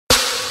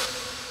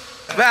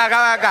Ven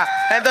acá, ven acá.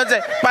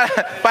 Entonces,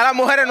 para las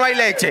mujeres no hay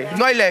leche.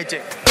 No hay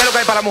leche. ¿Qué es lo que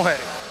hay para las mujeres?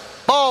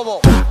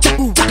 Bobo.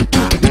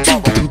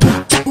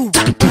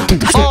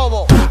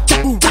 Bobo.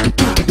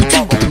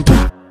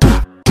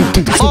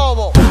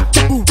 Bobo.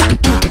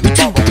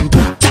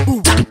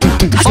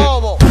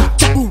 Bobo.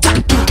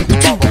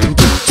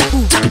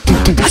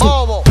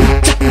 Bobo.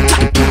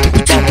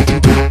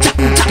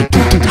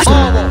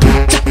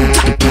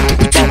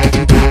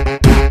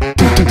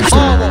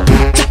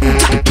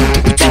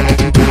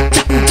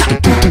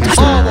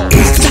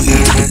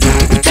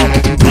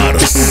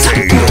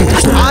 Marcelo.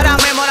 Ahora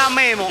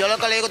mismo. Yo lo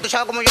que le digo, tú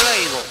sabes cómo yo le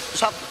digo.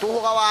 Tú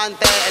jugabas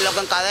antes en lo que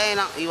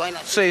encadena y vaina.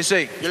 Sí,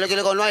 sí. Yo le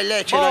digo, no hay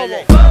leche, no hay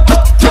leche.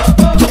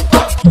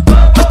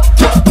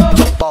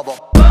 Bobo.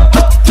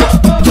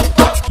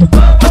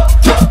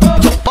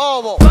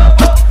 Bobo.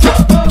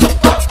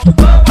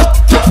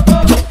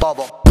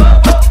 Bobo.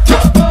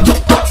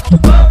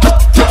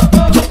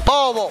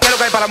 Bobo. ¿Qué es lo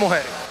que hay para las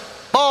mujeres?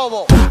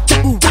 Bobo.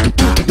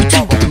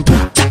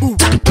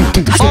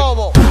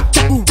 Bobo. Bobo.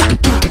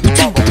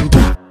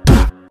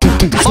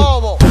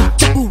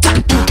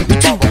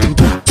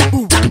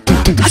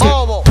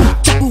 Bobo.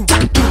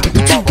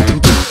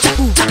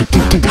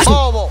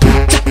 Bobo.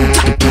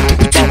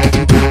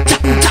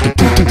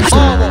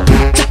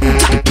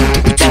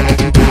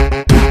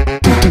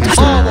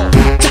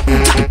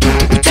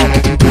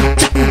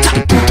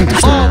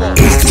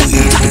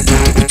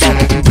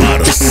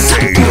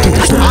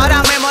 Marcelo.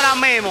 Ahora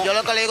mismo. Yo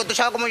lo que le digo, tú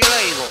sabes cómo yo le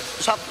digo.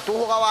 Tú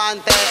jugabas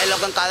antes en lo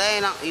que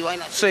encadena y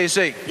vaina. Sí,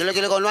 sí. Yo le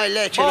digo, no hay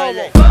leche, no hay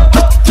leche.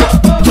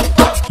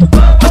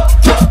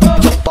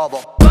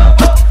 Bobo.